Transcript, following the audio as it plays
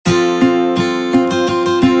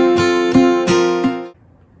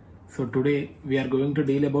So today we are going to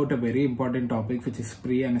deal about a very important topic, which is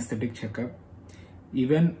pre-anesthetic checkup.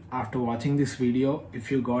 Even after watching this video, if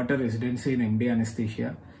you got a residency in MD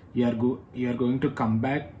anesthesia, you are going to come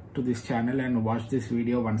back to this channel and watch this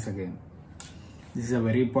video once again. This is a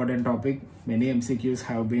very important topic. Many MCQs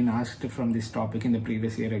have been asked from this topic in the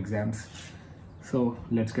previous year exams. So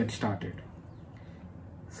let's get started.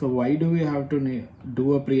 So why do we have to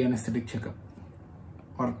do a pre-anesthetic checkup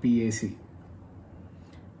or PAC?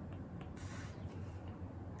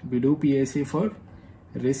 We do PAC for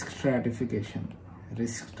risk stratification.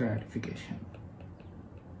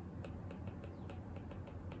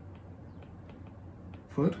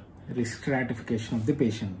 For risk stratification of the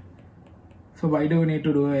patient. So why do we need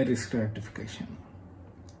to do a risk stratification?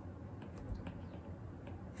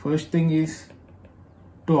 First thing is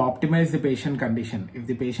to optimize the patient condition. If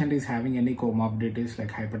the patient is having any comorbidities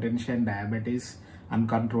like hypertension, diabetes,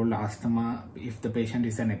 uncontrolled asthma, if the patient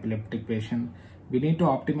is an epileptic patient, we need to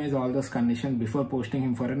optimize all those conditions before posting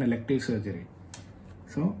him for an elective surgery.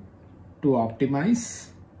 So to optimize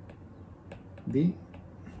the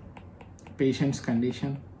patient's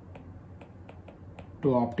condition,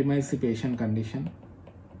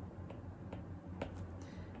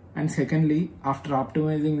 and secondly, after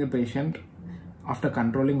optimizing the patient, after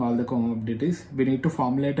controlling all the comorbidities, we need to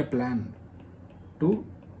formulate a plan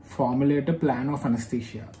of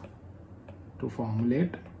anesthesia. To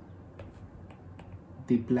formulate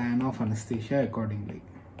the plan of anesthesia accordingly.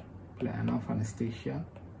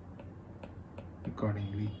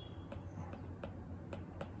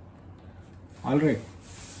 Alright.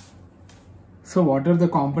 So what are the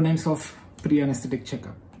components of pre-anesthetic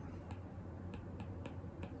checkup?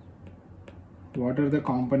 What are the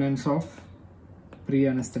components of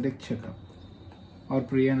pre-anesthetic checkup or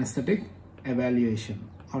pre-anesthetic evaluation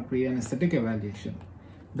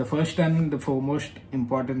The first and the foremost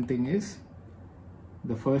important thing is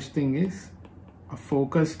a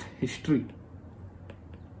focused history.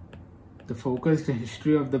 The focused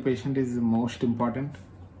history of the patient is the most important.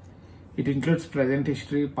 It includes present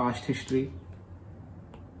history, past history.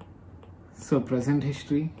 So in present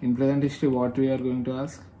history, what we are going to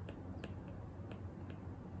ask?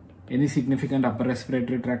 Any significant upper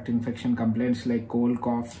respiratory tract infection complaints like cold,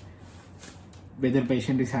 cough, whether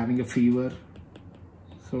patient is having a fever.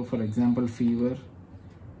 So for example, fever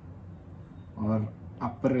or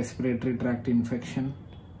upper respiratory tract infection.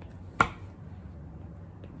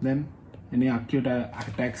 Then any acute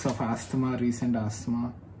attacks of asthma, recent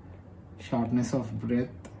asthma, shortness of breath,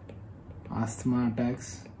 asthma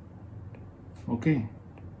attacks. Okay.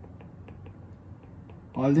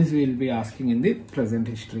 All this we will be asking in the present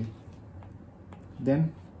history.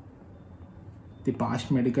 Then the past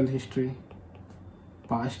medical history,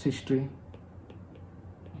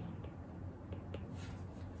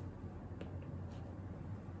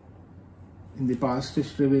 In the past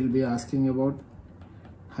history, we will be asking about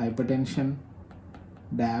hypertension,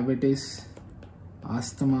 diabetes,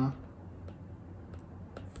 asthma,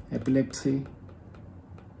 epilepsy,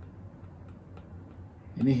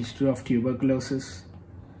 any history of tuberculosis.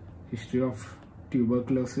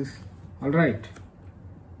 Alright,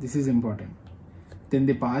 this is important. Then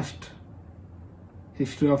the past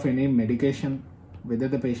history of any medication, whether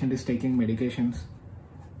the patient is taking medications.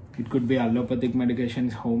 It could be allopathic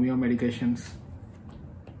medications, homeo medications,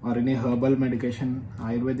 or any herbal medication,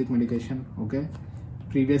 Ayurvedic medication. Okay.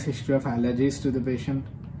 Previous history of allergies to the patient,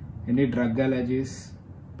 any drug allergies.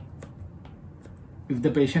 If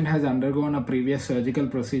the patient has undergone a previous surgical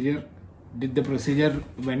procedure, did the procedure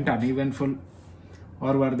went uneventful,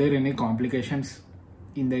 or were there any complications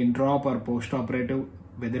in the intra-op or post-operative?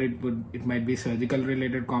 Whether it might be surgical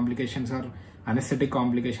related complications or anesthetic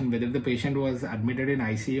complication, whether the patient was admitted in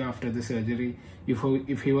ICU after the surgery,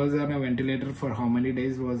 if he was on a ventilator, for how many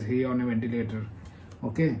days was he on a ventilator.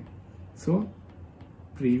 Okay, so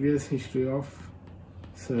previous history of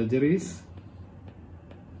surgeries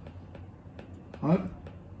or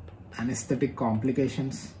anesthetic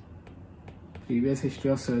complications, any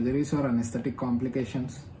history of anesthetic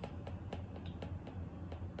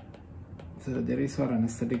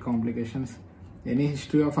complications. Any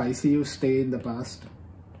history of ICU stay in the past.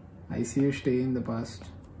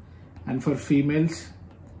 And for females,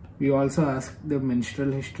 we also ask the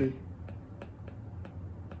menstrual history.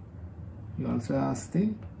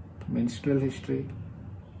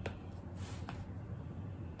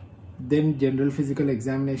 Then general physical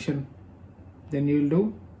examination. Then you will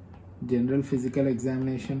do general physical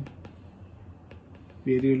examination,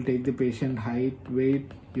 where you will take the patient height,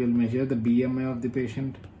 weight, you will measure the BMI of the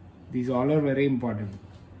patient. These all are very important.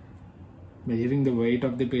 Measuring the weight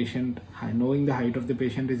of the patient, knowing the height of the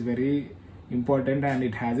patient is very important, and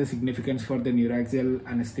it has a significance for the neuraxial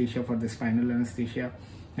anesthesia, for the spinal anesthesia.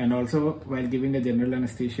 And also while giving a general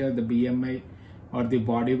anesthesia, the BMI or the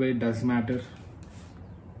body weight does matter.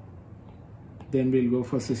 Then we'll go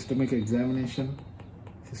for systemic examination.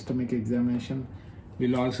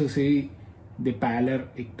 We'll also see the pallor,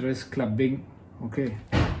 icterus, clubbing, okay,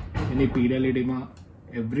 any pedal edema.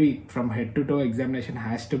 Every from head to toe examination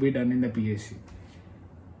has to be done in the PAC.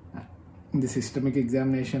 In the systemic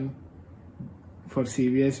examination, for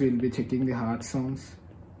CVS we'll be checking the heart sounds.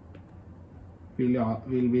 We'll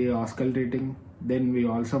be auscultating. Then we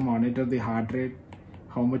also monitor the heart rate.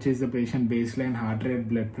 How much is the patient baseline heart rate,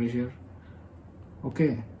 blood pressure.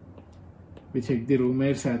 Okay. We check the room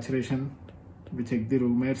air saturation.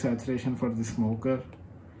 For the smoker.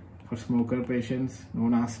 For smoker patients,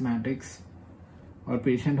 non-asthmatics, or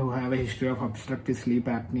patient who have a history of obstructive sleep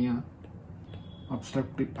apnea.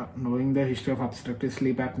 Knowing the history of obstructive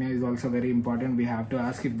sleep apnea is also very important. We have to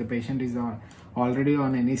ask if the patient is already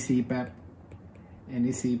on any CPAP.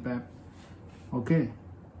 Okay.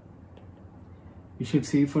 We should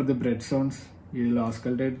see for the breath sounds. You will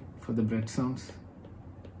auscultate for the breath sounds.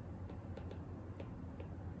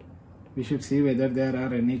 We should see whether there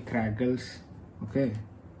are any crackles, okay,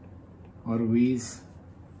 or wheeze.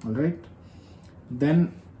 All right.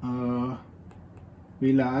 Then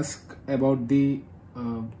we'll ask about the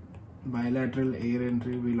bilateral air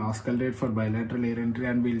entry. We'll auscultate for bilateral air entry,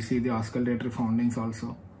 and we'll see the auscultatory foundings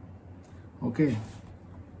also. Okay.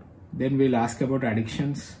 Then we'll ask about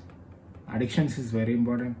addictions. Addictions is very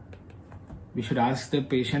important. We should ask the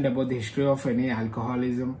patient about the history of any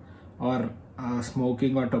alcoholism or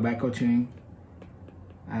smoking or tobacco chewing.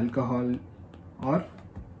 Alcohol or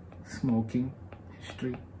smoking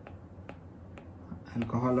history.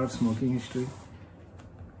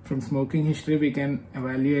 From smoking history we can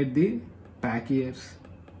evaluate the PAC years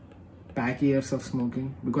of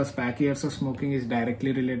smoking, because PAC years of smoking is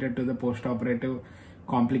directly related to the post-operative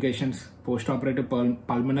complications,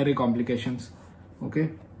 pulmonary complications. Okay,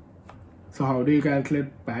 so how do you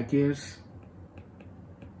calculate PAC years?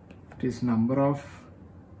 It is number of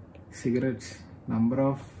cigarettes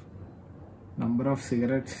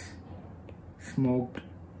smoked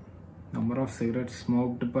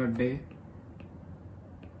per day,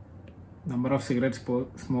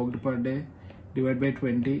 smoked per day divided by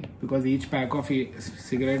 20, because each pack of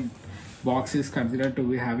cigarette box is considered to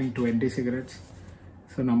be having 20 cigarettes.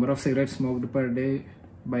 So number of cigarettes smoked per day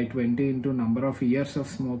by 20 into number of years of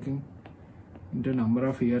smoking into number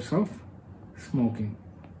of years of smoking.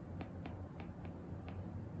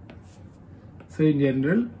 So in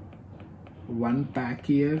general, one pack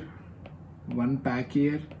year represent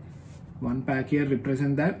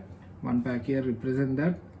that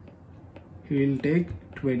he will take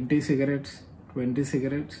 20 cigarettes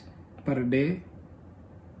per day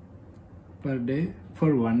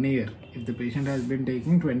for 1 year. If the patient has been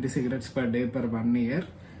taking 20 cigarettes per day per 1 year,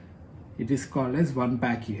 it is called as one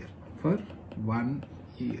pack year for 1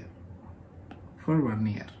 year.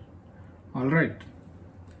 All right.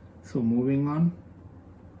 So moving on,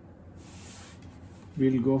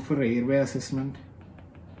 we'll go for airway assessment.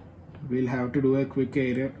 We'll have to do a quick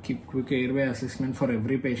airway assessment for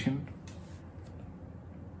every patient.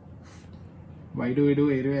 Why do we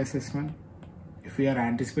do airway assessment? If we are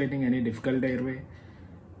anticipating any difficult airway,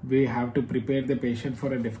 we have to prepare the patient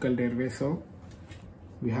for a difficult airway, so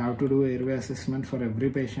we have to do airway assessment for every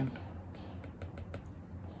patient.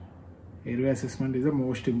 Airway assessment is the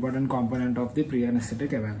most important component of the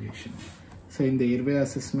pre-anesthetic evaluation. So in the airway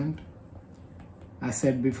assessment, as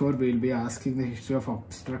said before, we will be asking the history of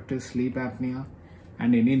obstructive sleep apnea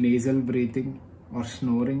and any nasal breathing or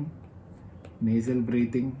snoring.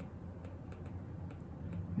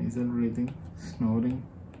 Snoring.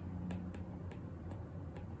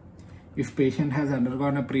 If patient has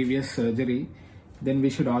undergone a previous surgery, then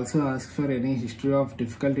we should also ask for any history of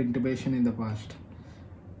difficult intubation in the past.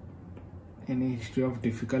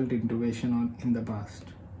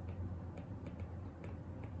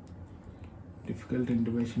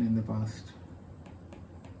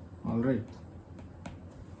 Alright.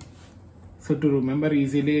 So to remember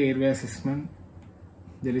easily airway assessment,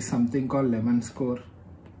 there is something called Lemon score.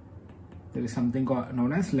 There is something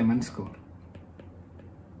known as Lemon score.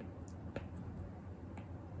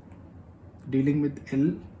 Dealing with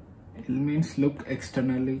L means look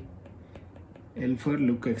externally. L for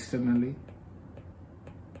look externally.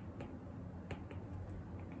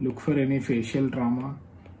 Look for any facial trauma,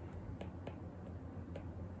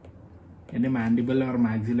 any mandible or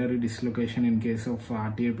maxillary dislocation in case of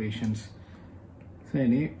RTA patients. So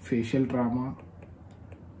any facial trauma,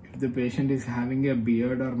 if the patient is having a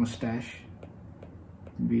beard or mustache,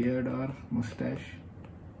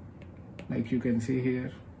 like you can see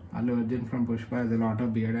here, Allu Arjun from Pushpa has a lot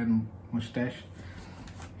of beard and mustache.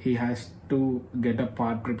 He has to get a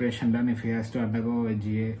part preparation done if he has to undergo a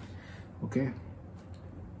GA. Okay.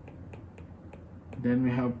 Then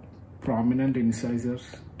we have prominent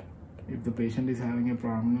incisors. If the patient is having a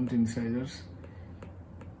prominent incisors,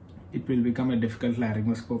 it will become a difficult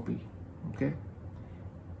laryngoscopy. Okay.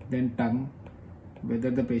 Then tongue, whether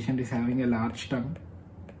the patient is having a large tongue.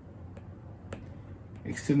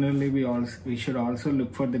 Externally, we should also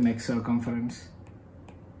look for the neck circumference.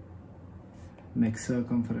 In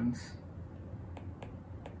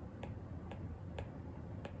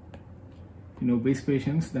obese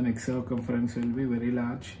patients, the neck circumference will be very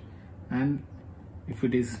large, and if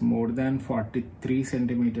it is more than 43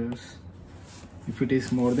 centimeters, it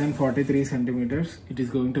is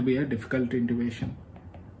going to be a difficult intubation.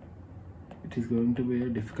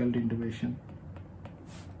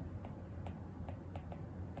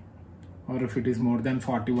 Or if it is more than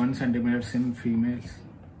 41 centimeters in females,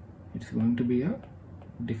 it's going to be a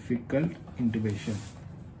difficult intubation.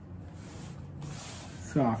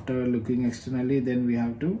 So after looking externally, then we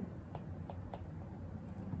have to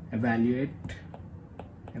evaluate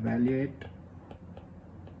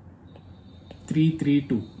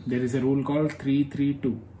 3-3-2. There is a rule called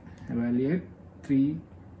 3-3-2. Evaluate 3,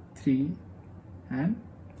 3 and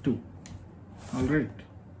 2. Alright.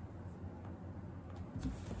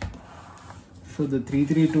 So the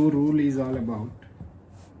 3-3-2 rule is all about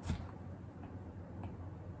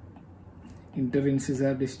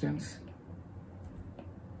interincisor distance.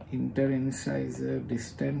 The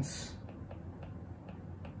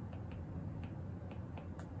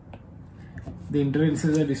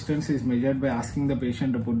interincisor distance is measured by asking the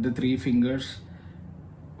patient to put the 3 fingers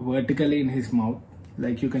vertically in his mouth,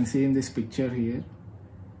 like you can see in this picture here.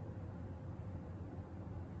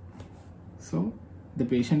 So the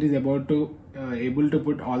patient is able to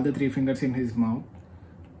put all the 3 fingers in his mouth.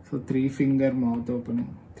 So 3 finger mouth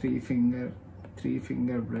opening, 3 finger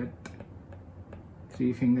breath,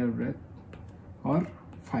 or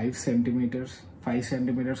 5 centimeters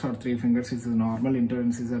or 3 fingers is the normal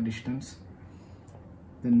interincisor distance.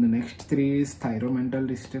 Then the next 3 is thyromental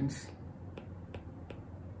distance.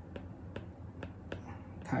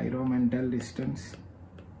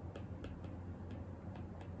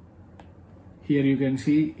 Here you can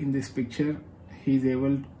see in this picture, he is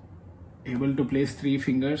able to place 3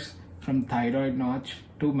 fingers from thyroid notch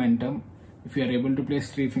to mentum. If you are able to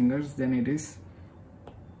place 3 fingers, then it is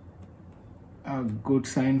a good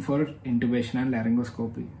sign for intubation and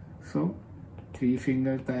laryngoscopy. So 3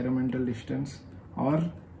 finger thyromental distance,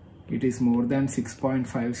 or it is more than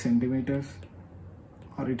 6.5 centimeters,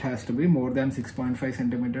 or it has to be more than 6.5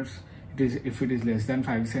 centimeters. If it is less than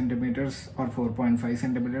 5 centimeters or 4.5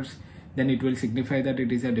 centimeters, then it will signify that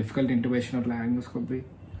it is a difficult intubation or laryngoscopy.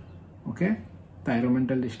 Okay,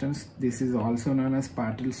 thyromental distance. This is also known as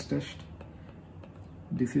Patil's test.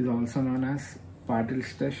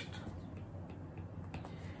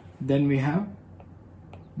 Then we have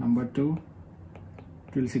number 2.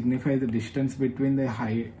 It will signify the distance between the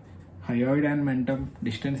hyoid and mentum.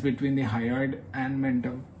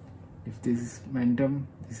 If this is mentum,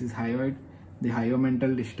 this is hyoid, the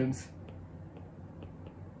hyomental distance.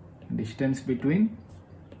 Distance between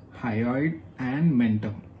hyoid and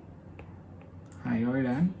mentum.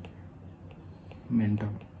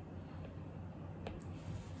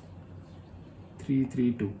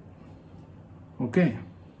 3-3-2. Okay.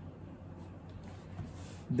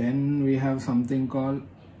 Then we have something called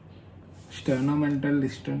sternomental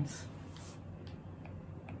distance.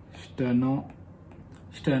 Sternomental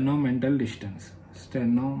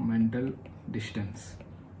distance.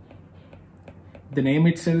 The name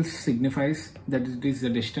itself signifies that it is the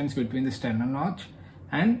distance between the sternal notch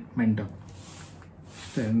and mentum.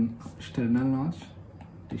 Sternal notch,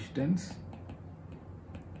 distance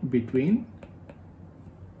between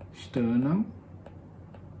sternum,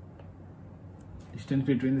 distance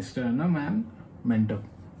between the sternum and mentum.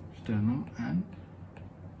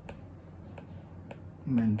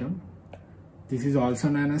 This is also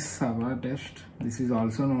known as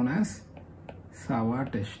Sava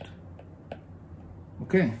test.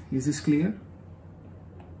 Okay, is this clear?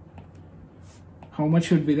 How much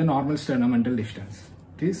should be the normal sternomental distance?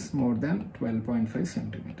 It is more than 12.5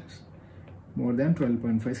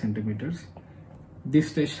 centimeters.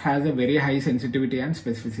 This test has a very high sensitivity and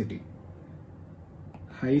specificity.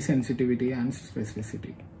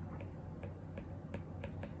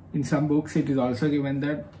 In some books, it is also given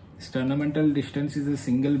that Sternomental distance is the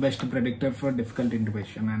single best predictor for difficult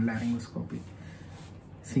intubation and laryngoscopy.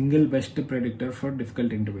 Single best predictor for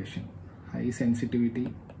difficult intubation. High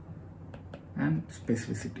sensitivity and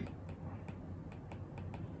specificity.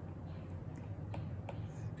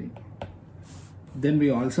 Then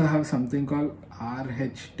we also have something called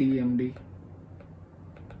RHTMD,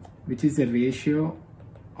 which is the ratio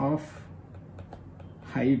of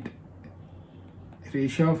height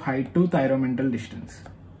to thyromental distance.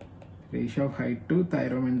 Ratio of height to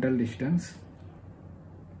thyromental distance.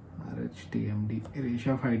 RHTMD.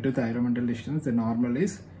 Ratio of height to thyromental distance. The normal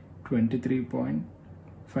is 23.5.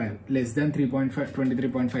 Less than 3.5.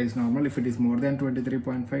 23.5 is normal. If it is more than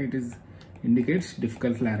 23.5, it indicates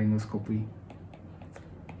difficult laryngoscopy.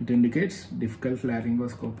 It indicates difficult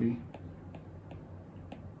laryngoscopy.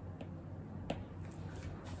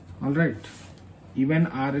 Alright. Even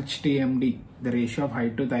RHTMD, the ratio of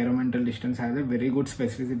height to thyromental distance, has a very good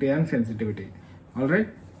specificity and sensitivity. Alright.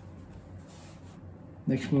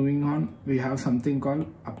 Next, moving on, we have something called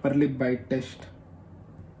upper lip bite test.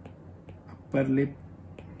 Upper lip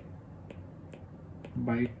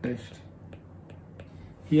bite test.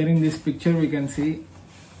 Here in this picture we can see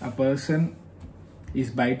a person is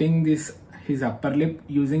biting his upper lip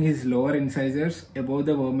using his lower incisors above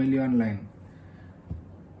the vermilion line.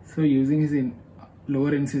 So using his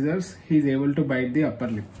lower incisors, he is able to bite the upper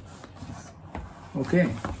lip. Okay,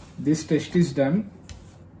 this test is done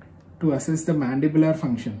to assess the mandibular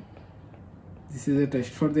function. This is a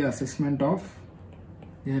test for the assessment of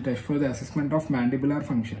mandibular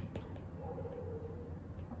function.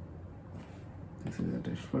 This is a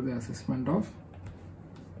test for the assessment of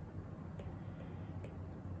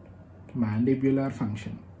mandibular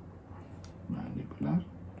function. Mandibular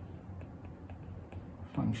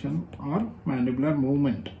function or mandibular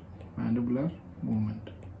movement. Mandibular movement.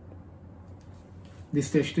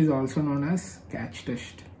 This test is also known as catch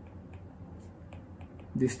test.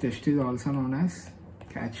 This test is also known as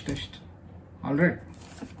catch test. Alright.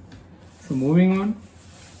 So moving on.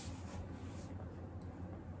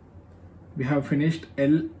 We have finished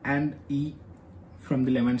L and E from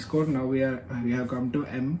the Lemon score. Now we have come to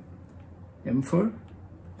M. M for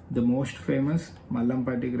the most famous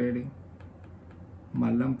Mallampati grading.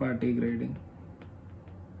 Mallampati grading.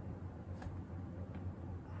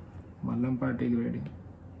 Mallampati grading.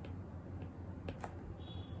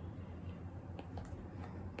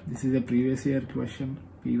 This is a previous year question,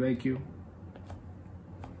 PYQ.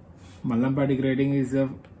 Mallampati grading is the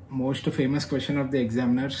most famous question of the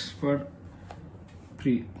examiners for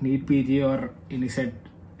NEET PG or INICET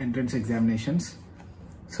entrance examinations.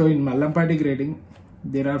 So in Mallampati grading,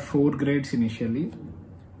 there are 4 grades initially.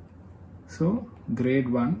 So grade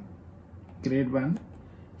 1,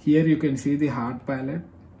 here you can see the hard palate,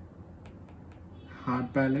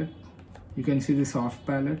 you can see the soft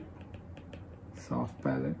palate,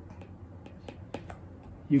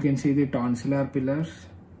 you can see the tonsillar pillars,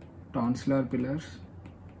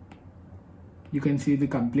 you can see the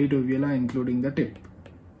complete uvula including the tip.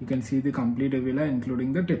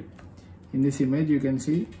 In this image you can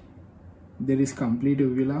see there is complete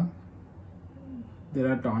uvula, there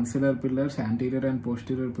are tonsillar pillars, anterior and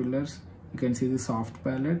posterior pillars, you can see the soft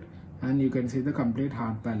palate and you can see the complete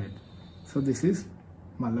hard palate. So this is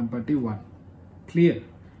Mallampati 1. Clear?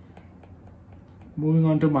 Moving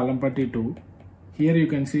on to Mallampati 2. Here you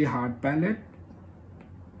can see hard palate,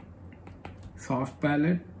 soft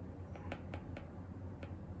palate,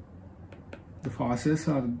 the fauces,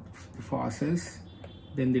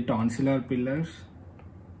 then the tonsillar pillars,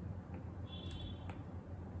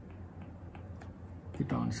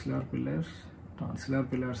 tonsillar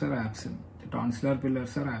pillars are absent. The tonsillar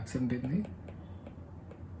pillars are absent in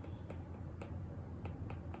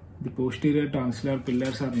the posterior tonsillar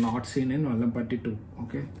pillars are not seen in Mallampati 2.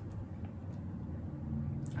 Okay.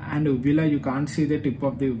 And uvula, you can't see the tip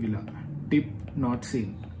of the uvula. Tip not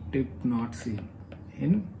seen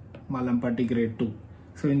in Mallampati grade 2.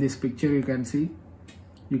 So in this picture you can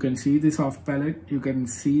see the soft palate, you can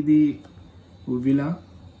see the uvula,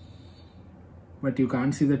 but you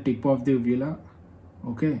can't see the tip of the uvula.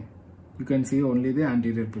 Okay, you can see only the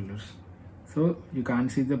anterior pillars. So you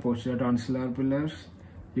can't see the posterior tonsillar pillars,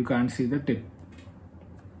 you can't see the tip.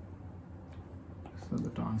 So the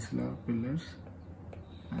tonsillar pillars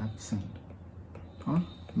absent or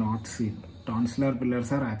not seen. Tonsillar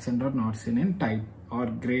pillars are absent or not seen in type or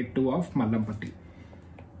grade 2 of Mallampati.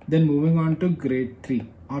 Then moving on to grade 3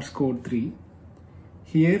 or score 3.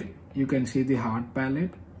 Here you can see the hard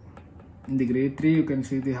palate. In the grade 3 you can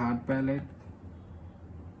see the hard palate.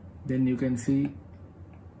 Then you can see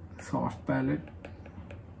soft palate.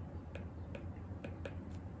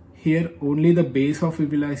 Here only the base of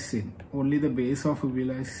uvula is seen. Only the base of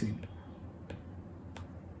uvula is seen.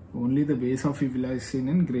 Only the base of uvula is seen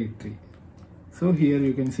in grade 3. So here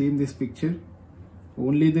you can see in this picture,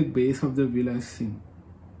 only the base of the uvula is seen.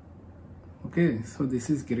 Okay, so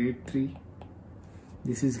this is grade 3.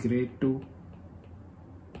 This is grade 2.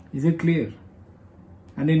 Is it clear?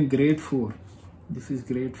 And in grade 4, this is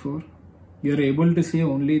grade 4. You are able to see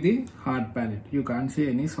only the hard palate. You can't see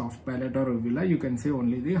any soft palate or uvula. You can see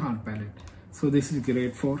only the hard palate. So this is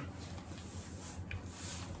grade 4.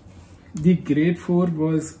 The grade 4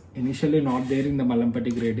 was initially not there in the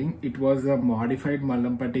Mallampati grading. It was a modified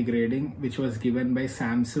Mallampati grading which was given by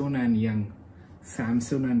Samson and Young.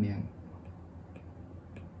 Samson and Young.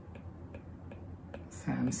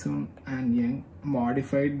 Samson and Young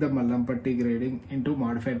modified the Mallampati grading into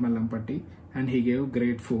modified Mallampati, and he gave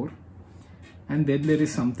grade 4. And then there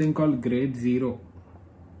is something called grade 0.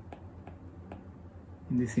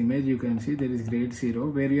 In this image you can see there is grade 0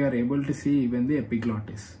 where you are able to see even the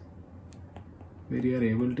epiglottis. Where you are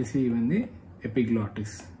able to see even the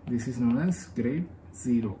epiglottis. This is known as grade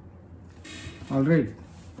 0. Alright.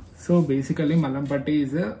 So basically Mallampati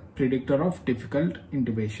is a predictor of difficult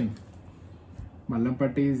intubation.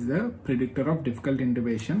 Mallampati is the predictor of difficult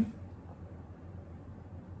intubation.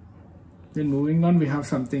 Then moving on, we have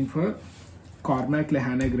something for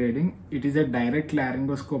Cormack-Lehane grading. It is a direct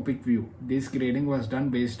laryngoscopic view. This grading was done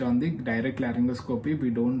based on the direct laryngoscopy. We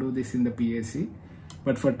don't do this in the PAC.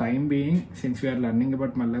 But for time being, since we are learning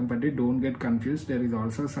about Mallampati, don't get confused. There is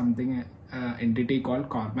also something entity called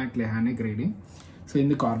Cormack-Lehane grading. So in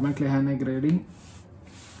the Cormack-Lehane grading,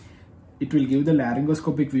 it will give the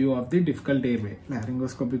laryngoscopic view of the difficult airway.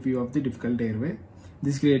 Laryngoscopic view of the difficult airway.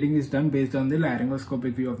 This grading is done based on the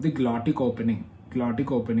laryngoscopic view of the glottic opening.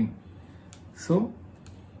 Glottic opening. So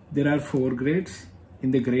there are 4 grades.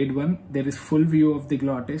 In the grade 1, there is full view of the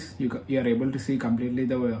glottis. You are able to see completely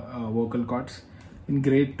the vocal cords. In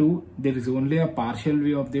grade 2, there is only a partial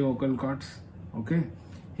view of the vocal cords. Okay.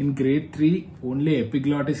 In grade 3, only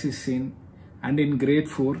epiglottis is seen. And in grade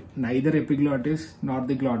 4, neither epiglottis nor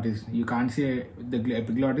the glottis. You can't see the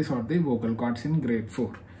epiglottis or the vocal cords in grade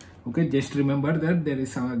 4. Okay, just remember that there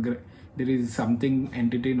is something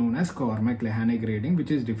entity known as Cormack-Lehane grading,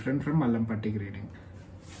 which is different from Mallampati grading.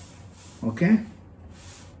 Okay.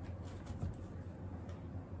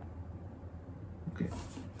 Okay.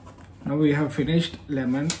 Now we have finished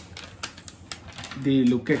lemon. The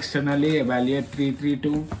look externally, evaluate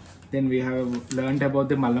 332. Then we have learned about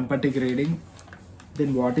the Mallampati grading.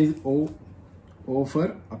 Then what is O? O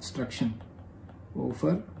for obstruction. O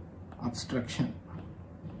for obstruction.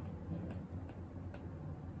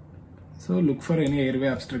 So look for any airway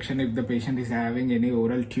obstruction if the patient is having any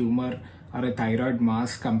oral tumor or a thyroid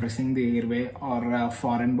mass compressing the airway, or a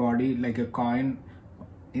foreign body like a coin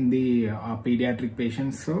in the pediatric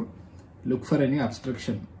patients. So look for any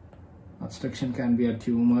obstruction. Obstruction can be a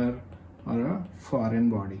tumor or a foreign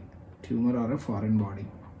body. Tumor or a foreign body.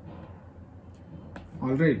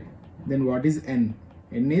 Alright, then what is N?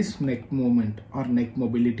 N is neck movement or neck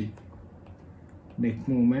mobility. Neck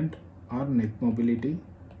movement or neck mobility.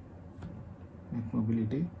 Neck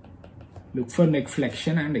mobility. Look for neck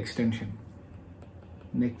flexion and extension.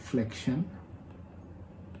 Neck flexion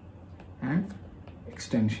and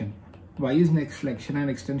extension. Why is neck flexion and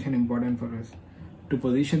extension important for us? To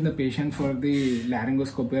position the patient for the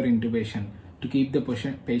laryngoscopy or intubation. To keep the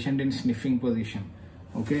patient in sniffing position.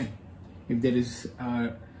 Okay. If there is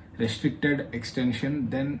a restricted extension,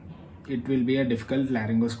 then it will be a difficult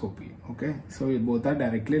laryngoscopy. Okay. So both are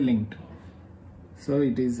directly linked. So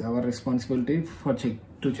it is our responsibility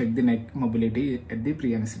to check the neck mobility at the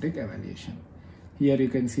pre-anesthetic evaluation. Here you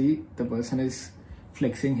can see the person is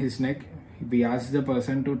flexing his neck. We ask the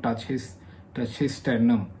person to touch his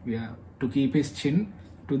sternum. We are to keep his chin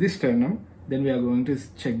to the sternum. Then we are going to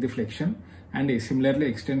check the flexion. And similarly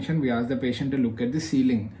extension, we ask the patient to look at the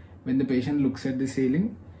ceiling. When the patient looks at the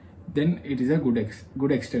ceiling, then it is a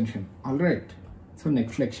good extension. Alright. So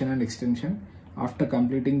neck flexion and extension. After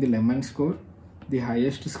completing the lemon score, the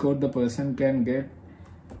highest score the person can get,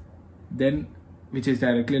 then which is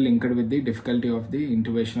directly linked with the difficulty of the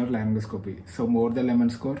intubation or laryngoscopy. So more the lemon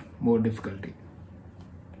score, more difficulty.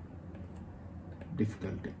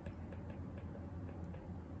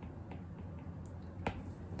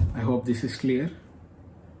 I hope this is clear.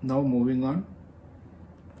 Now moving on,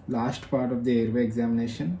 last part of the airway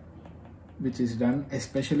examination, which is done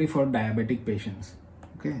especially for diabetic patients.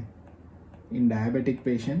 Okay, in diabetic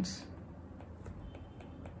patients,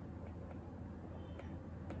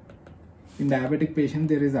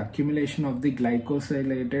 there is accumulation of the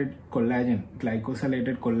glycosylated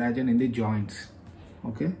collagen in the joints.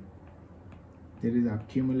 Okay, there is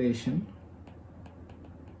accumulation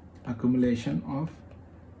of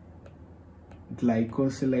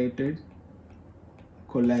glycosylated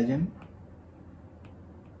collagen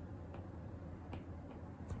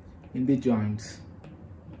in the joints.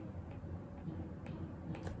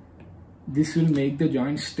 This will make the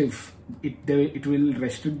joints stiff. It will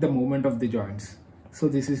restrict the movement of the joints. So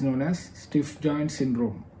this is known as stiff joint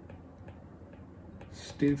syndrome.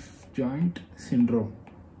 Stiff joint syndrome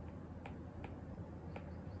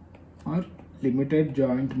or limited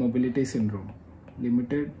joint mobility syndrome.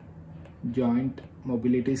 Limited joint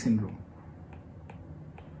mobility syndrome.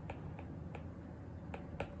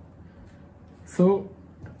 So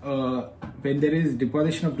when there is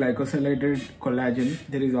deposition of glycosylated collagen,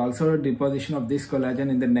 there is also a deposition of this collagen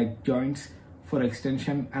in the neck joints for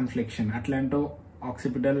extension and flexion.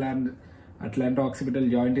 Atlanto-occipital and atlanto-occipital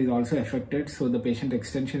joint is also affected, so the patient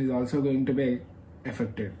extension is also going to be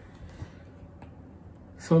affected.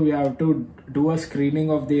 So we have to do a screening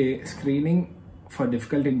for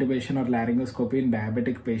difficult intubation or laryngoscopy in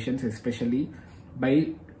diabetic patients, especially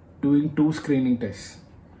by doing two screening tests.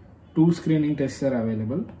 Two screening tests are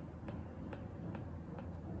available.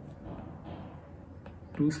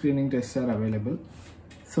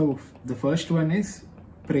 So the first one is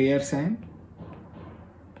prayer sign.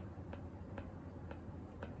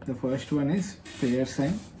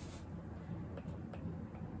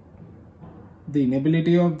 The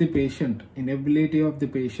inability of the patient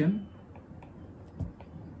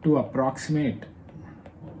to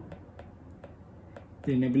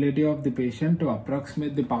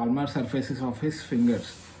approximate the palmar surfaces of his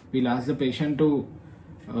fingers. We'll ask the patient to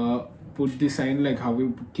put the sign like how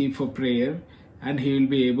we keep for prayer, and he will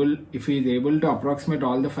be able, if he is able to approximate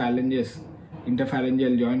all the phalanges,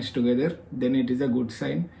 interphalangeal joints together, then it is a good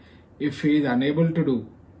sign. If he is unable to do,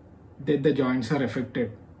 then the joints are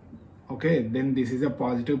affected. Okay, then this is a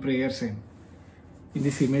positive prayer sign. In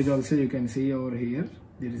this image also you can see over here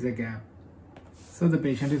there is a gap. So the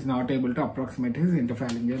patient is not able to approximate his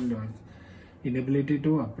interphalangeal joints. Inability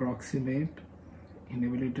to approximate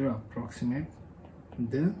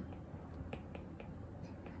the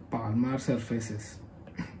palmar surfaces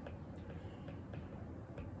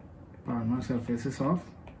of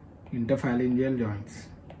interphalangeal joints.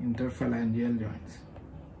 Interphalangeal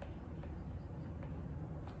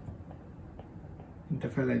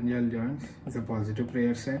joints is a positive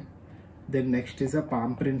prayer sign. Then next is a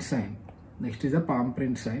palm print sign.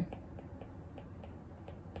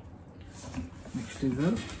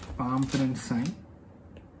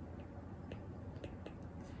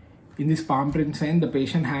 In this palm print sign, the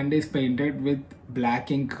patient hand is painted with black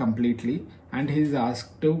ink completely, and he is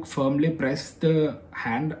asked to firmly press the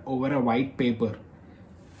hand over a white paper.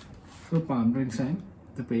 So palm print sign,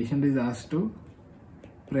 the patient is asked to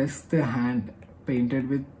press the hand painted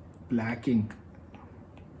with black ink.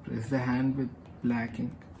 Press the hand with black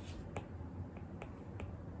ink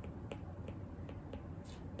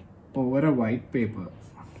over a white paper.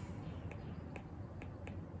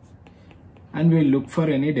 And we look for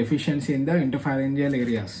any deficiency in the interphalangeal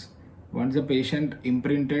areas. Once the patient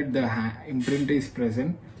imprinted, the imprint is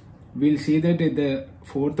present, we'll see that in the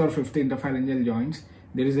 4th or 5th interphalangeal joints,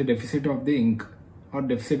 there is a deficit of the ink or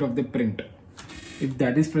deficit of the print. If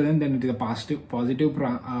that is present, then it is a positive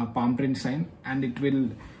palm print sign, and it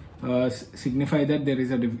will signify that there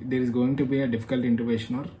is going to be a difficult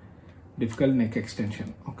intubation or difficult neck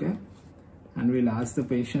extension. Okay, and we'll ask the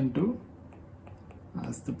patient to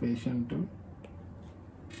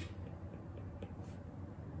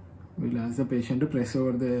press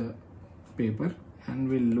over the paper, and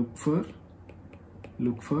we'll look for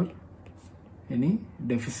any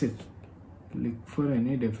deficit.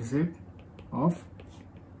 Of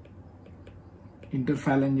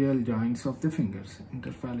interphalangeal joints of the fingers.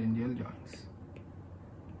 Interphalangeal joints.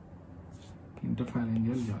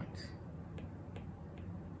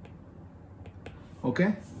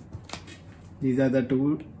 Okay, these are the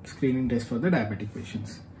two screening tests for the diabetic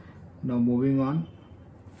patients. Now moving on,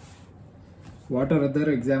 what are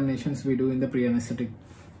other examinations we do in the pre-anesthetic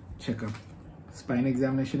checkup? Spine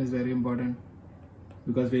examination is very important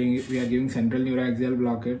because we are giving central neuroaxial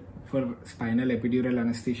blockade. For spinal epidural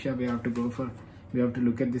anesthesia, we have to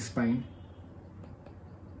look at the spine.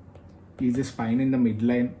 Is the spine in the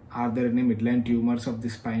midline? Are there any midline tumors of the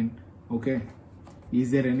spine? Okay.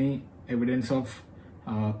 Is there any evidence of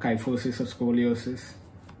kyphosis or scoliosis?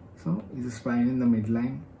 So, is the spine in the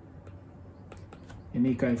midline?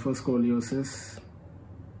 Any kyphoscoliosis?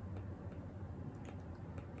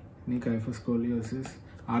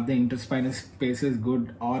 Are the interspinous spaces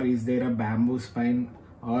good, or is there a bamboo spine,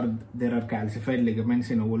 or there are calcified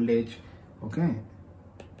ligaments in old age, Okay,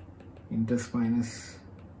 interspinous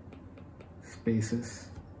spaces.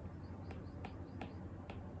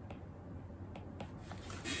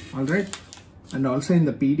 All right, and also in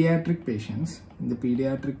the pediatric patients,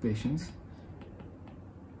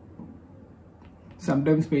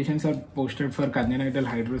 sometimes patients are posted for congenital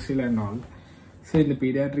hydrocele and all. So in the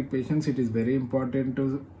pediatric patients, it is very important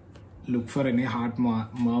to look for any heart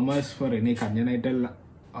murmurs for any congenital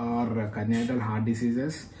or congenital heart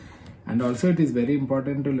diseases, and also it is very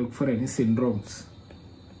important to look for any syndromes.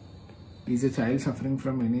 Is a child suffering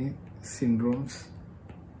from any syndromes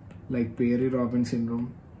like Peary-Robin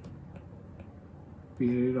syndrome?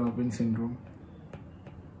 These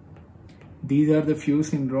are the few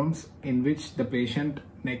syndromes in which the patient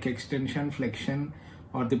neck extension, flexion,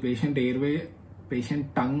 or the patient airway,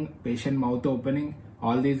 patient tongue, patient mouth opening,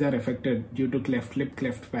 all these are affected due to cleft lip,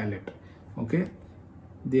 cleft palate. Okay,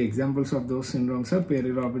 the examples of those syndromes are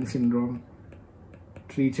Peary-Robin syndrome,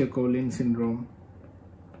 Treacher-Collins syndrome.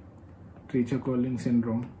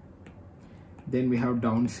 Then we have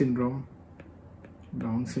Down syndrome.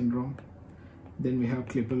 Then we have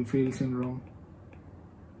Klippel-Feil syndrome.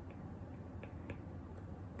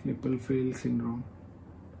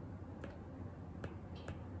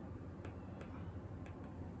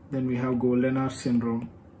 Then we have Golden Arch syndrome.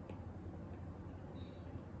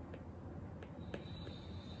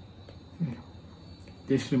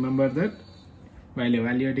 Just remember that while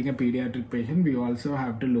evaluating a pediatric patient, we also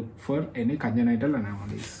have to look for any congenital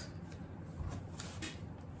anomalies.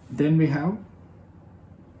 Then we have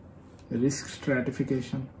risk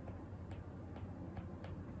stratification.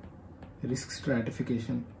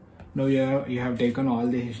 Now you have taken all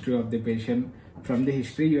the history of the patient. From the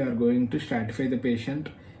history, you are going to stratify the patient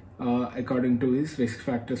according to his risk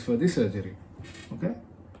factors for the surgery. Okay,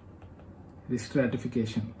 risk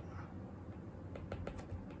stratification.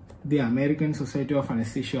 The American Society of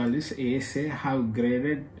Anesthesiologists, ASA, have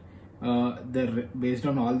graded based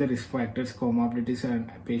on all the risk factors, comorbidities,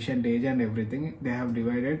 and patient age and everything. They have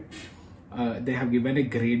divided. They have given a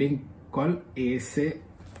grading called ASA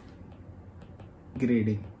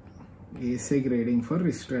grading. ASA grading for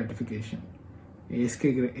risk stratification.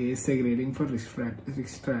 ASA grading for risk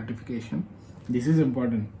stratification. This is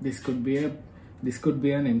important. This could be an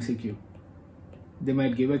MCQ. They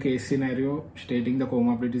might give a case scenario stating the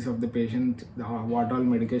comorbidities of the patient, what all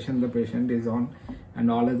medication the patient is on,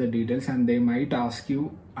 and all other details, and they might ask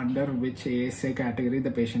you under which ASA category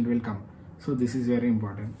the patient will come. So this is very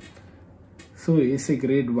important. So ASA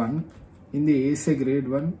grade 1. In the ASA grade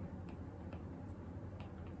 1,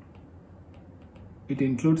 it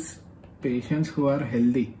includes patients who are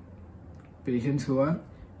healthy.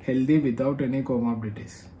 Without any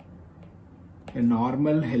comorbidities. A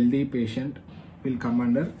normal healthy patient will come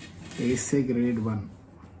under ASA grade 1.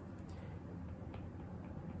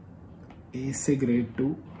 ASA grade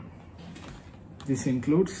 2. This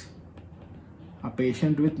includes a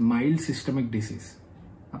patient with mild systemic disease.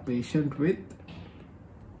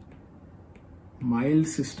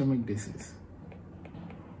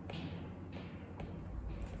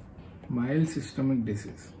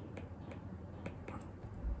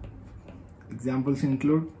 Examples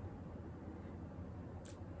include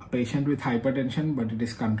a patient with hypertension but it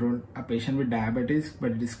is controlled, a patient with diabetes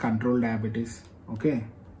but it is controlled diabetes. Okay.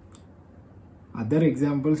 Other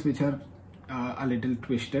examples which are a little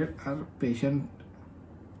twisted are patient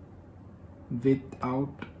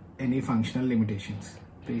without any functional limitations.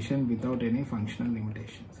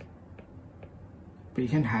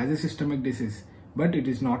 Patient has a systemic disease but it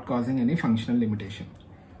is not causing any functional limitation.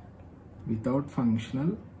 Without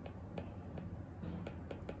functional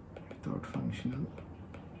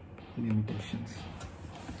limitations.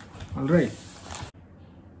 All right.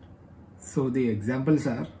 So the examples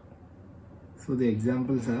are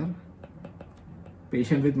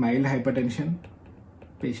patient with mild hypertension,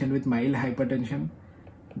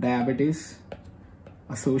 diabetes,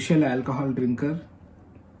 a social alcohol drinker,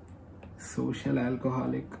 social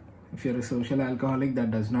alcoholic. If you are a social alcoholic,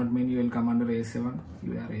 that does not mean you will come under ASA1,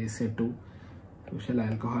 you are ASA2, social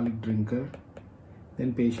alcoholic drinker.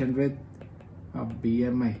 Then patient with a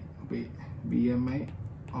BMI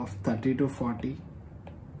of 30 to 40.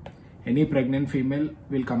 Any pregnant female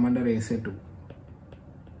will come under ASA2.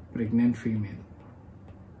 Pregnant female.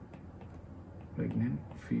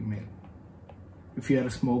 If you are a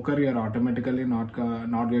smoker, you are automatically not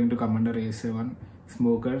going to come under ASA1.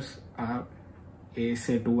 Smokers are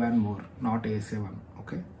ASA2 and more, not ASA1.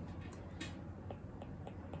 Okay.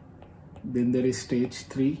 Then there is stage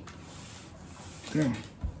 3. Okay.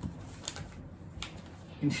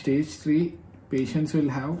 In stage 3, patients will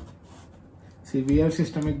have severe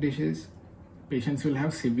systemic disease, patients will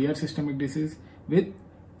have severe systemic disease with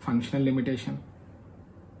functional limitation.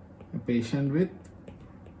 A patient with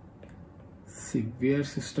severe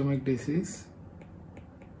systemic disease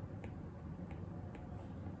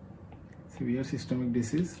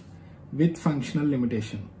with functional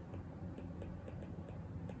limitation.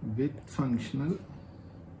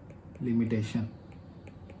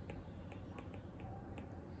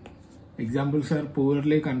 Examples are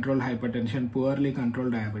poorly controlled hypertension, poorly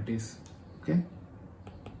controlled diabetes. Okay,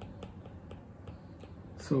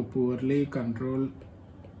 so poorly controlled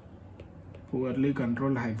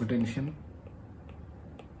hypertension,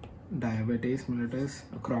 diabetes mellitus,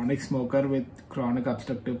 a chronic smoker with chronic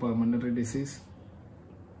obstructive pulmonary disease,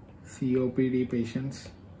 COPD patients,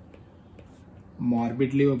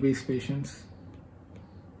 morbidly obese patients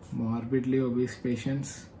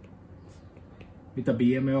with a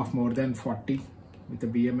BMI of more than 40,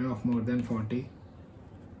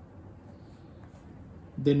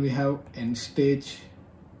 Then we have end-stage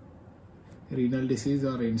renal disease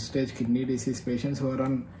or end-stage kidney disease patients who are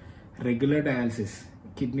on regular dialysis.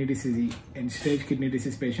 End-stage kidney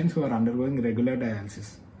disease patients who are undergoing regular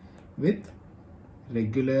dialysis with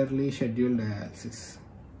regularly scheduled dialysis.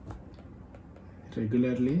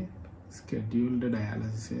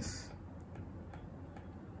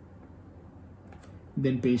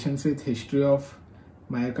 Then patients with history of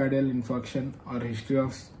myocardial infarction or history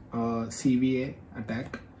of CVA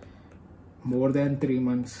attack more than 3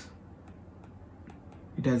 months.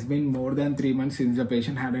 It has been more than 3 months since the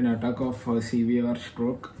patient had an attack of CVA or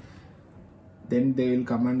stroke. Then they will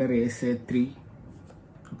come under ASA 3.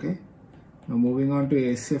 Okay. Now moving on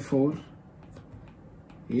to ASA 4.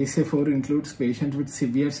 ASA 4 includes patients with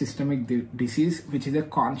severe systemic disease which is a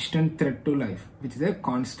constant threat to life.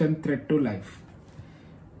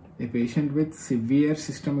 A patient with severe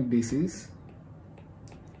systemic disease,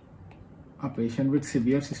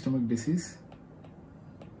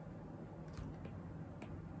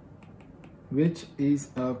 which is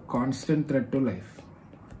a constant threat to life.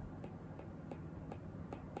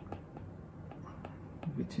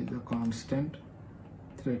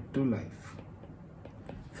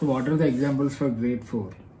 So what are the examples for grade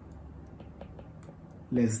 4?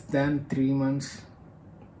 Less than 3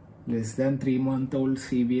 month-old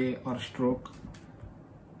CVA or stroke,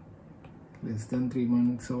 less than 3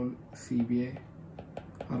 months-old CVA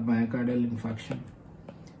or myocardial infarction,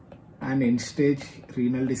 and end-stage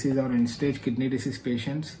renal disease or end-stage kidney disease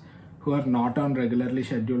patients who are not on regularly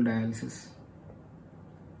scheduled dialysis,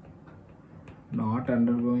 not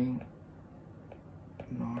undergoing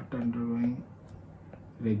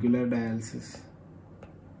regular dialysis.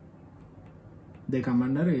 They come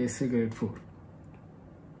under ASA grade 4.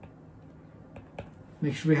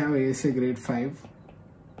 Next we have ASA grade 5.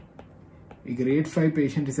 A grade 5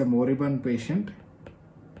 patient is a moribund patient.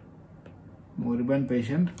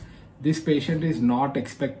 This patient is not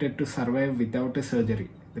expected to survive without a surgery.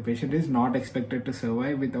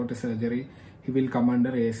 He will come under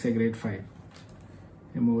ASA grade 5.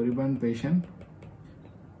 A moribund patient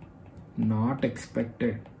not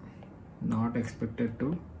expected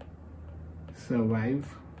to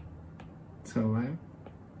survive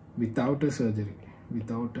without a surgery,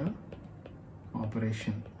 without a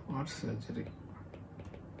operation or surgery.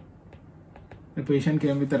 The patient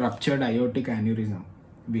came with a ruptured aortic aneurysm.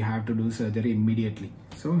 We have to do surgery immediately.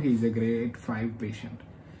 So he is a grade 5 patient.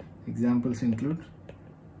 Examples include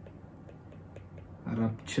a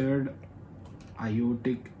ruptured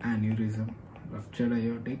aortic aneurysm,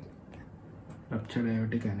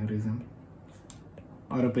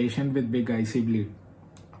 or a patient with big IC bleed,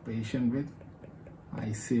 patient with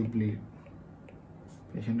massive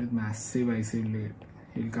IC bleed.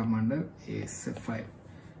 He will come under ASA 5.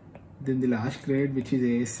 Then the last grade, which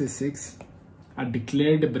is ASA 6, a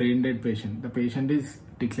declared brain dead patient. The patient is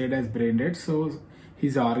declared as brain dead, so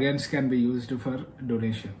his organs can be used for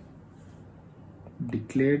donation.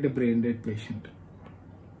 Declared brain dead patient.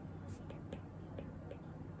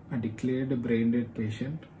 A declared brain dead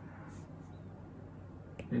patient.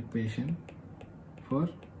 For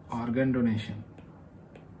organ donation.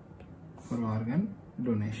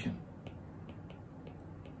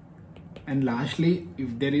 And lastly,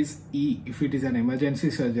 if there is if it is an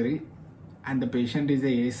emergency surgery and the patient is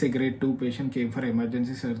a ASA grade 2 patient, came for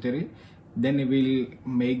emergency surgery, then we will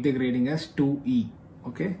make the grading as 2E.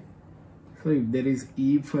 Okay. So if there is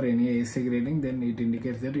E for any ASA grading, then it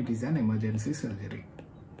indicates that it is an emergency surgery.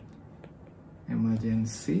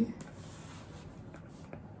 Emergency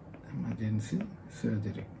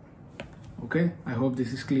surgery. Okay, I hope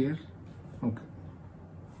this is clear. Okay.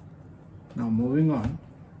 Now moving on.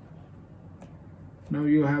 Now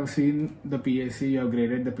you have seen the PSC, you have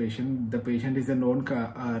graded the patient. The patient is a known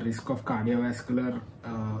risk of cardiovascular,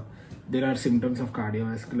 there are symptoms of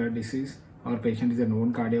cardiovascular disease, or patient is a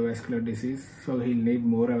known cardiovascular disease, so he'll need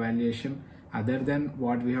more evaluation. Other than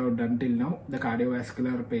what we have done till now, the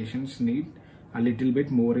cardiovascular patients need a little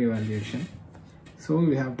bit more evaluation. So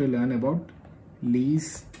we have to learn about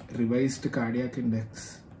Lee's revised cardiac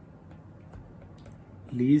index.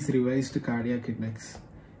 Lee's revised cardiac index.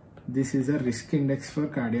 This is a risk index for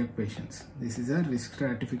cardiac patients. This is a risk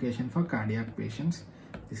stratification for cardiac patients.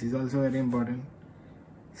 This is also very important.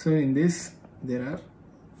 So in this, there are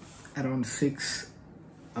around 6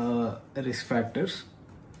 risk factors.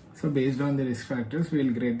 So based on the risk factors, we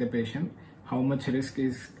will grade the patient. How much risk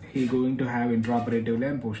is he going to have intraoperatively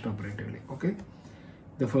and postoperatively? Okay.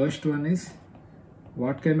 The first one is,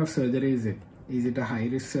 what kind of surgery is it? Is it a high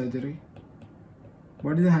risk surgery?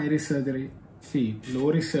 What is a high risk surgery? See,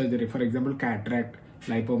 low risk surgery, for example, cataract,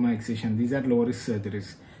 lipoma excision, these are low risk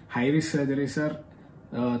surgeries. High risk surgeries are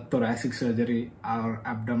thoracic surgery, or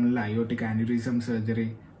abdominal aortic aneurysm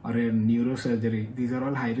surgery, or a neurosurgery. These are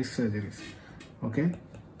all high risk surgeries. Okay,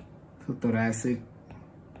 so thoracic,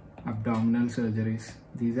 abdominal surgeries,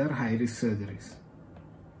 these are high risk surgeries.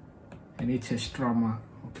 Any chest trauma.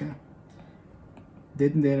 Okay,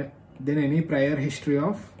 then any prior history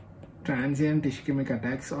of transient ischemic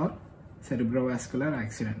attacks or cerebrovascular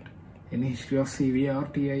accident, any history of CV or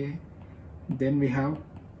TIA. Then we have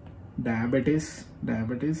diabetes,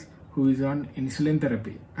 who is on insulin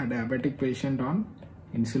therapy, a diabetic patient on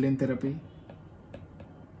insulin therapy,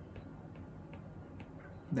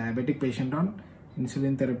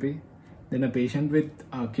 then a patient with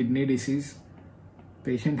kidney disease,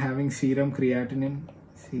 patient having serum creatinine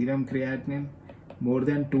more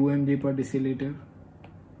than 2 mg per deciliter,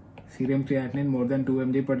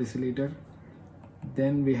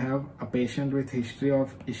 Then we have a patient with history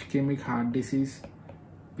of ischemic heart disease,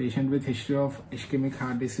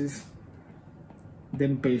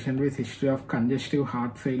 then patient with history of congestive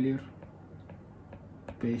heart failure,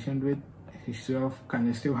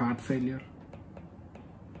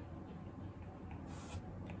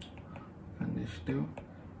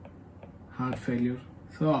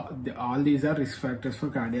 So all these are risk factors for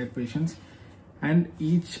cardiac patients, and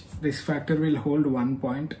each risk factor will hold 1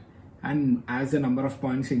 point, and as the number of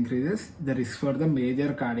points increases, the risk for the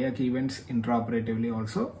major cardiac events intraoperatively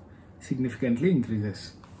also significantly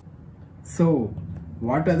increases. So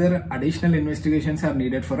what other additional investigations are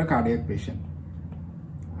needed for a cardiac patient?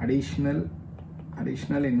 Additional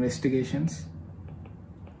investigations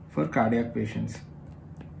for cardiac patients: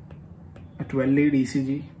 a 12-lead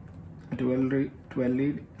ECG, a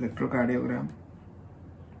 12-lead electrocardiogram,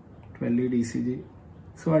 12-lead ECG.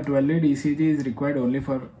 So a 12-lead ECG is required only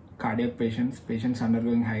for cardiac patients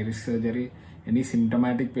undergoing high-risk surgery, any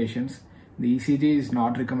symptomatic patients. The ECG is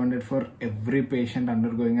not recommended for every patient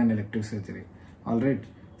undergoing an elective surgery. Alright,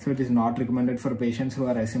 so it is not recommended for patients who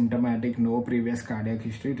are asymptomatic, no previous cardiac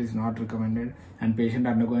history. It is not recommended, and patient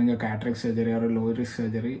undergoing a cataract surgery or a low-risk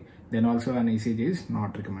surgery, then also an ECG is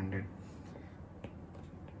not recommended.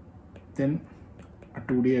 Then a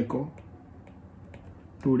 2D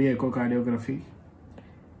echocardiography.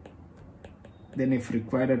 Then if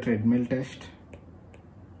required, a treadmill test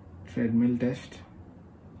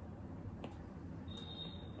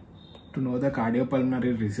to know the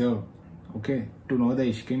cardiopulmonary reserve. Okay, to know the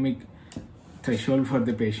ischemic threshold for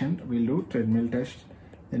the patient, we'll do treadmill test.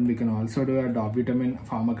 Then we can also do a dobutamine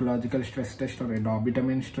pharmacological stress test or a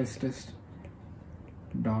dobutamine stress test.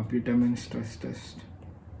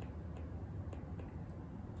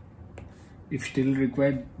 If still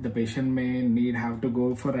required, the patient may have to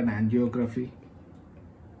go for an angiography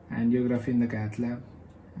in the cath lab.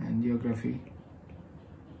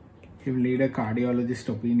 He will need a cardiologist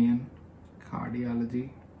opinion.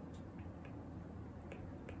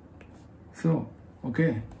 So,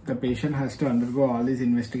 okay, the patient has to undergo all these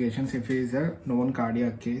investigations if he is a known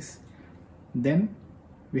cardiac case. Then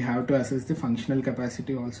we have to assess the functional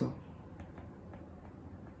capacity also.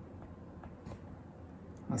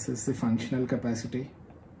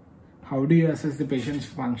 How do you assess the patient's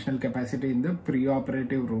functional capacity in the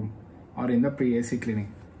preoperative room or in the pre-AC clinic?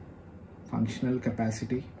 Functional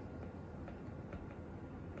capacity.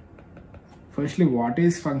 Firstly, what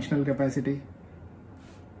is functional capacity?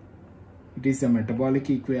 It is the metabolic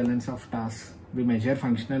equivalence of tasks. We measure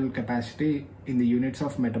functional capacity in the units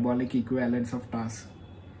of metabolic equivalence of tasks.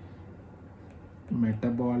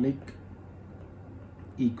 Metabolic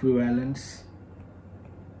equivalence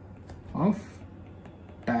of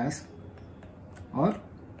task, or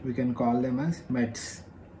we can call them as METs.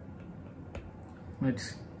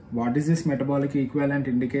 What is this metabolic equivalent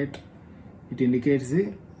indicate? It indicates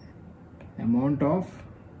the amount of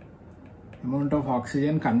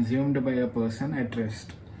oxygen consumed by a person at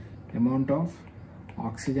rest. Amount of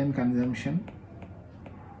oxygen consumption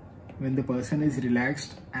when the person is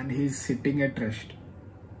relaxed and he is sitting at rest.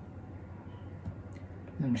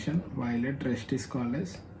 Consumption while at rest is called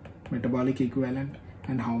as metabolic equivalent.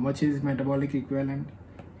 And how much is metabolic equivalent?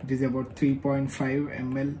 It is about 3.5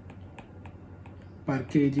 ml per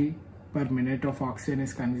kg per minute of oxygen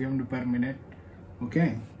is consumed per minute.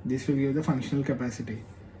 Okay, this will give the functional capacity.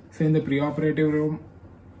 So in the preoperative room,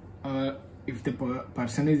 if the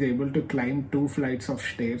person is able to climb 2 flights of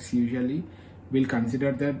stairs, usually we'll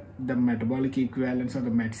consider that the metabolic equivalence or the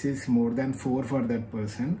METs is more than 4 for that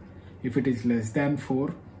person. If it is less than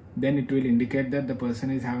 4, then it will indicate that the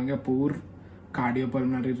person is having a poor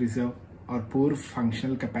cardiopulmonary reserve or poor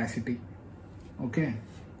functional capacity. Okay,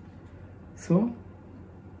 so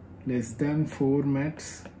less than 4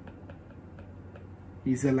 METs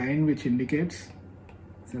is a line which indicates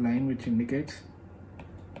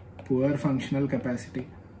poor functional capacity,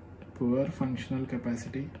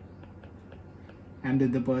 and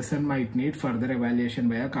that the person might need further evaluation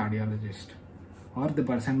by a cardiologist, or the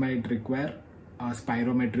person might require a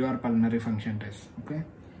spirometry or pulmonary function test. Okay,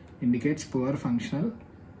 indicates poor functional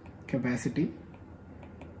capacity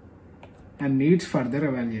and needs further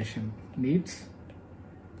evaluation. Needs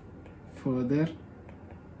further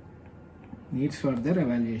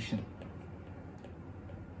evaluation.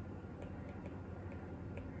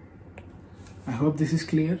 I hope this is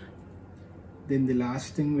clear. Then the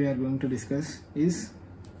last thing we are going to discuss is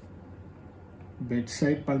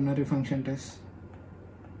bedside pulmonary function test.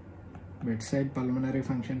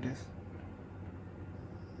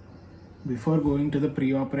 Before going to the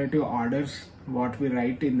preoperative orders, what we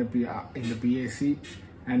write in the PAC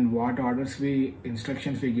and what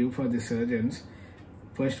instructions we give for the surgeons,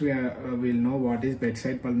 first we'll know what is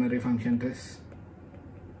bedside pulmonary function test.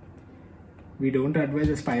 We don't advise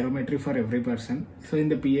a spirometry for every person. So in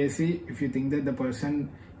the PAC, if you think that the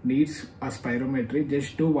person needs a spirometry,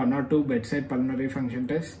 just do 1 or 2 bedside pulmonary function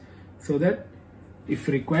tests, so that if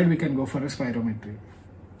required we can go for a spirometry.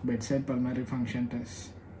 Bedside pulmonary function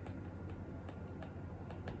test.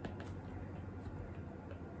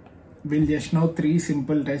 We'll just know 3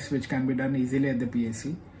 simple tests which can be done easily at the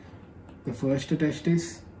PAC. The first test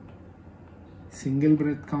is single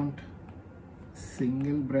breath count.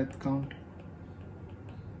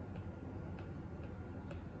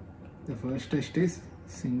 The first test is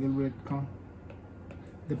single breath count.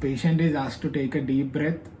 The patient is asked to take a deep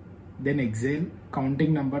breath, then exhale,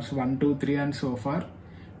 counting numbers 1, 2, 3 and so far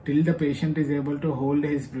till the patient is able to hold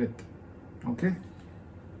his breath. Okay.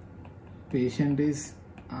 Patient is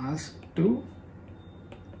asked to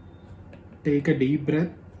take a deep breath,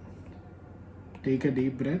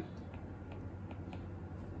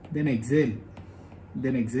 then exhale,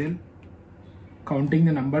 counting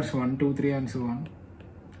the numbers 1, 2, 3 and so on.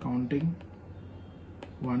 Counting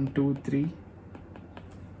 1, 2, 3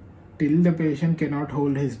 till the patient cannot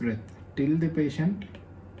hold his breath.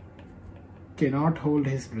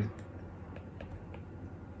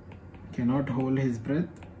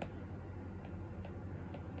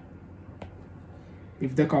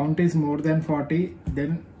 If the count is more than 40,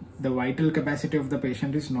 then the vital capacity of the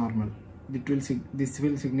patient is normal. This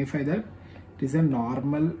will signify that it is a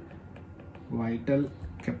normal vital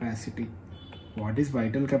capacity. What is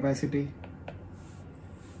vital capacity?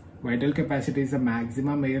 Vital capacity is the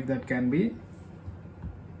maximum air that can be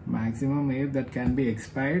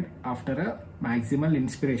expired after a maximal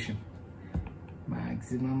inspiration.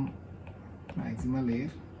 Maximal air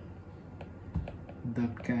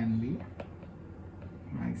that can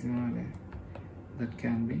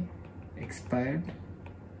be expired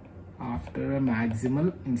after a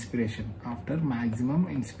maximal inspiration.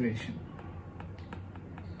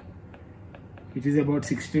 It is about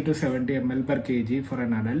 60 to 70 ml per kg for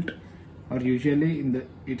an adult, or usually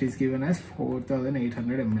it is given as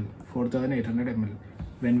 4800 ml.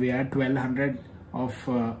 When we add 1200 of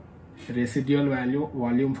residual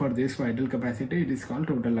volume for this vital capacity, it is called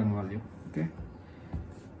total lung volume. Okay,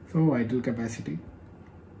 so vital capacity.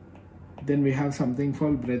 Then we have something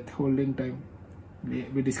called breath holding time.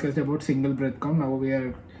 We discussed about single breath count. Now we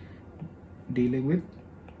are dealing with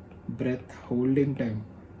breath holding time.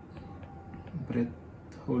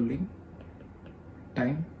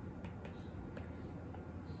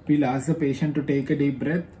 We'll ask the patient to take a deep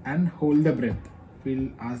breath and hold the breath.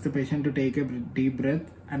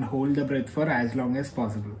 For as long as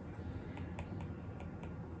possible.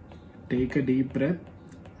 Take a deep breath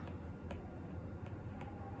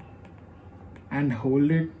and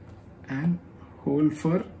hold it and hold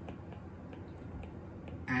for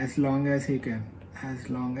as long as he can, as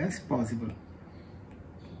long as possible.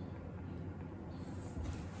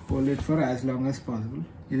 Hold it for as long as possible.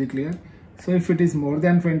 Is it clear? So if it is more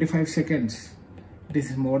than 25 seconds, it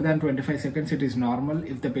is normal.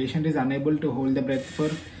 If the patient is unable to hold the breath for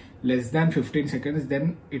less than 15 seconds,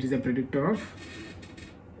 then it is a predictor of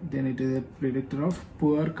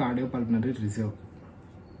poor cardiopulmonary reserve.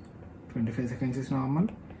 25 seconds is normal.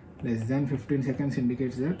 Less than 15 seconds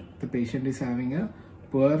indicates that the patient is having a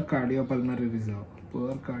poor cardiopulmonary reserve.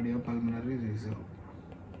 Poor cardiopulmonary reserve.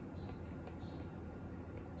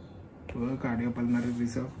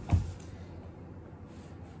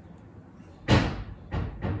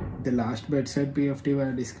 The last bedside PFT we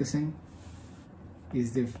are discussing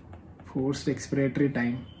is the forced expiratory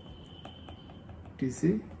time. It is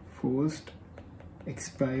the forced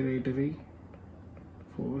expiratory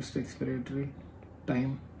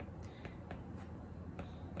time.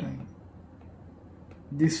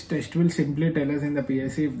 This test will simply tell us in the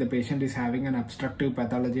PSC if the patient is having an obstructive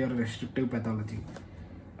pathology or restrictive pathology.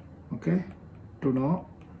 Okay, to know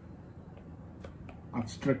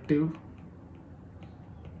obstructive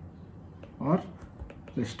or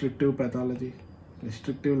restrictive pathology,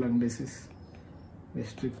 restrictive lung disease.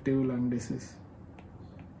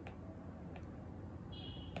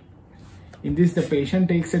 In this, the patient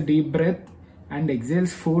takes a deep breath and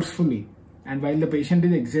exhales forcefully, and while the patient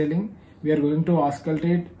is exhaling, we are going to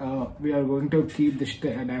auscultate, we are going to keep the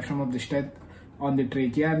diaphragm of the stent on the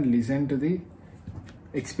trachea and listen to the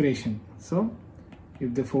expiration. So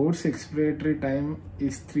if the forced expiratory time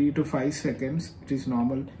is 3 to 5 seconds, it is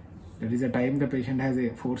normal. That is the time the patient has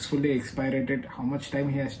forcefully expirated. How much time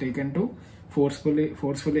he has taken to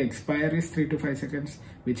forcefully expire is 3 to 5 seconds,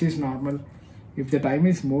 which is normal. If the time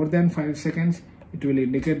is more than 5 seconds, it will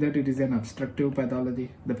indicate that it is an obstructive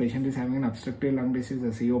pathology. The patient is having an obstructive lung disease, a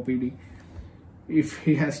COPD. If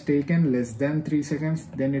he has taken less than 3 seconds,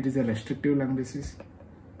 then it is a restrictive lung disease.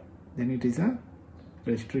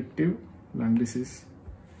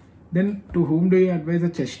 Then to whom do you advise a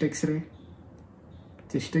chest X-ray?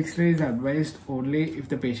 Chest X-ray is advised only if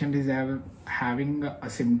the patient is having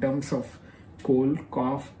symptoms of cold,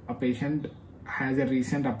 cough, a patient has a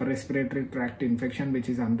recent upper respiratory tract infection which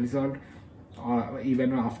is unresolved, or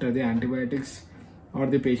even after the antibiotics, or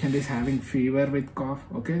the patient is having fever with cough,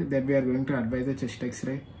 okay, then we are going to advise a chest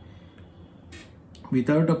X-ray.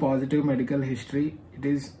 Without a positive medical history, it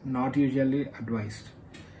is not usually advised.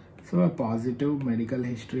 So a positive medical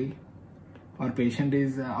history, or patient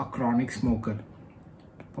is a chronic smoker.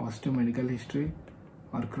 Positive medical history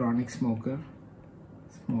or chronic smoker,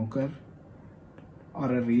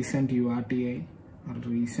 or a recent URTA,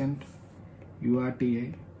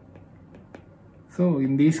 So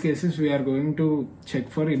in these cases, we are going to check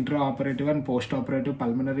for intraoperative and postoperative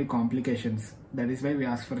pulmonary complications. That is why we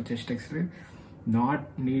ask for a chest X-ray. No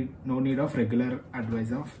need of regular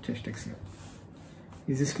advice of chest X-ray.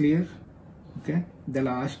 Is this clear? Okay. The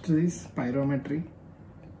last is spirometry.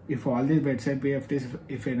 If all these bedside PFTs,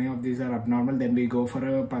 if any of these are abnormal, then we go for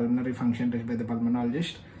a pulmonary function test by the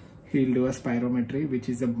pulmonologist. He will do a spirometry, which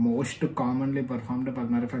is the most commonly performed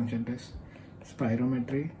pulmonary function test.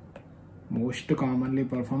 Spirometry, most commonly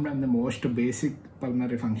performed and the most basic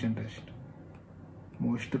pulmonary function test.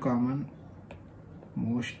 Most common,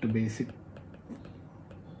 most basic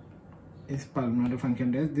is pulmonary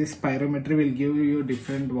function test. This spirometry will give you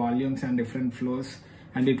different volumes and different flows,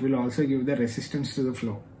 and it will also give the resistance to the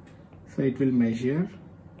flow. So it will measure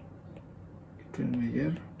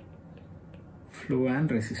flow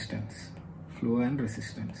and resistance.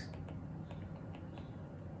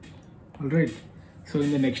 Alright, so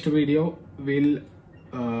in the next video we'll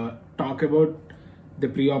talk about the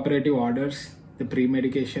preoperative orders, the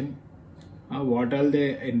pre-medication, what are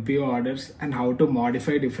the NPO orders, and how to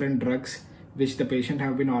modify different drugs which the patient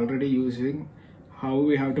have been already using, how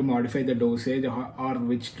we have to modify the dosage, or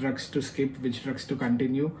which drugs to skip, which drugs to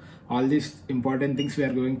continue. All these important things we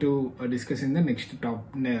are going to discuss in the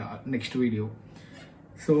next video.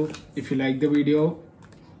 So if you like the video,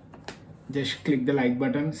 just click the like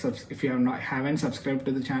button. If you haven't subscribed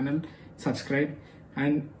to the channel, subscribe.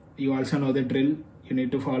 And you also know the drill. You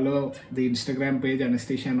need to follow the Instagram page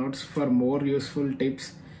Anesthesia Notes for more useful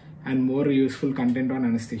tips and more useful content on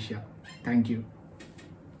anesthesia. Thank you.